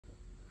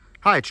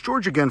Hi, it's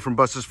George again from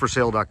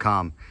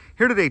busesforsale.com.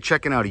 Here today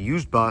checking out a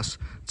used bus.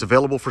 It's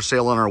available for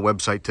sale on our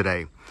website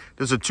today.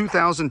 This is a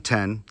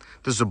 2010.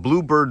 This is a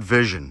Bluebird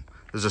Vision.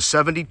 This is a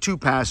 72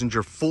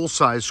 passenger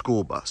full-size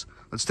school bus.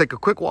 Let's take a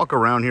quick walk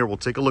around here. We'll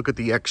take a look at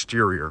the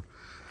exterior.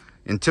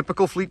 In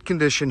typical fleet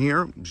condition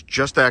here, it's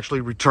just actually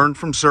returned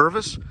from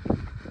service.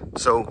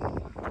 So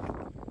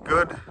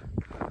good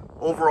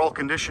overall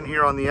condition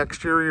here on the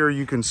exterior,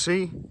 you can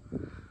see.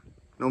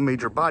 No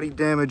major body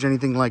damage,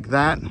 anything like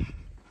that.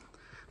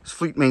 This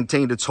fleet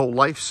maintained its whole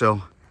life,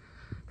 so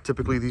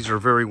typically these are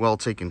very well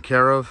taken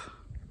care of.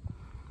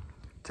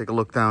 Take a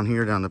look down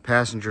here, down the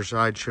passenger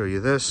side, show you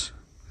this.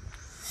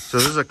 So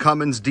this is a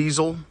Cummins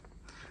diesel.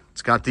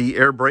 It's got the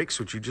air brakes,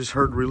 which you just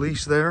heard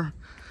release there.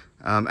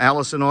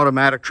 Allison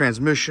automatic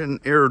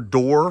transmission, air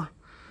door.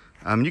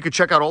 You can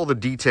check out all the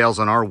details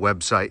on our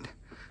website.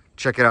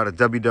 Check it out at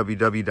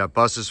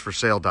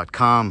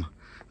www.busesforsale.com.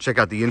 Check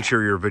out the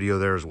interior video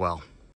there as well.